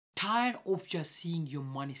Tired of just seeing your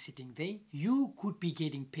money sitting there? You could be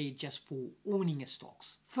getting paid just for owning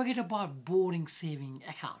stocks. Forget about boring saving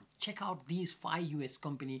account. Check out these 5 US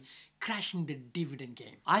company crashing the dividend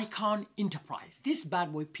game. Icahn Enterprise. This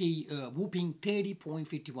bad boy pay a whooping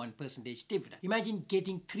 30.51% dividend. Imagine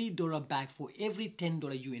getting $3 back for every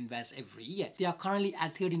 $10 you invest every year. They are currently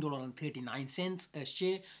at $13.39 a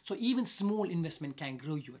share, so even small investment can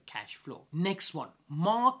grow your cash flow. Next one,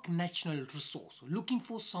 Mach Natural Resources. Looking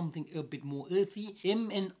for something a bit more earthy?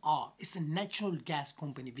 MNR is a natural gas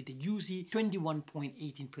company with a UZ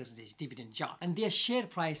 21.18% dividend yield, and their share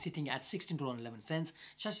price sitting at $16.11.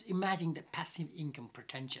 Just imagine the passive income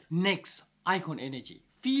potential. Next, Icahn Energy.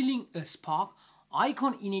 Feeling a spark?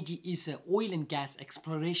 Icahn Energy is an oil and gas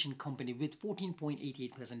exploration company with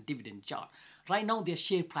 14.88% dividend yield. Right now, their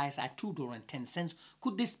share price at $2.10.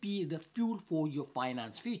 Could this be the fuel for your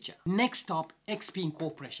finance future? Next up, XP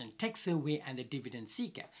Incorporation, tech survey and the dividend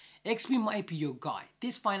seeker. XP might be your guy.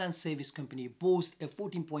 This finance service company boasts a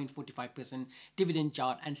 14.45% dividend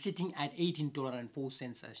yield and sitting at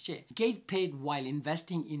 $18.04 a share. Get paid while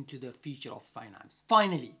investing into the future of finance.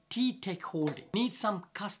 Finally, TTEC Holdings. Need some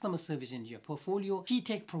customer service in your portfolio?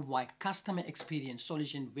 TTEC provide customer experience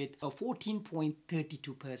solution with a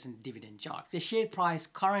 14.32% dividend yield. The share price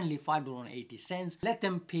currently $5.80. Let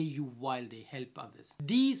them pay you while they help others.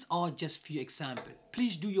 These are just few examples.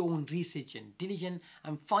 Please do your own research and diligence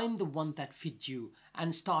and find the one that fits you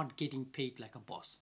and start getting paid like a boss.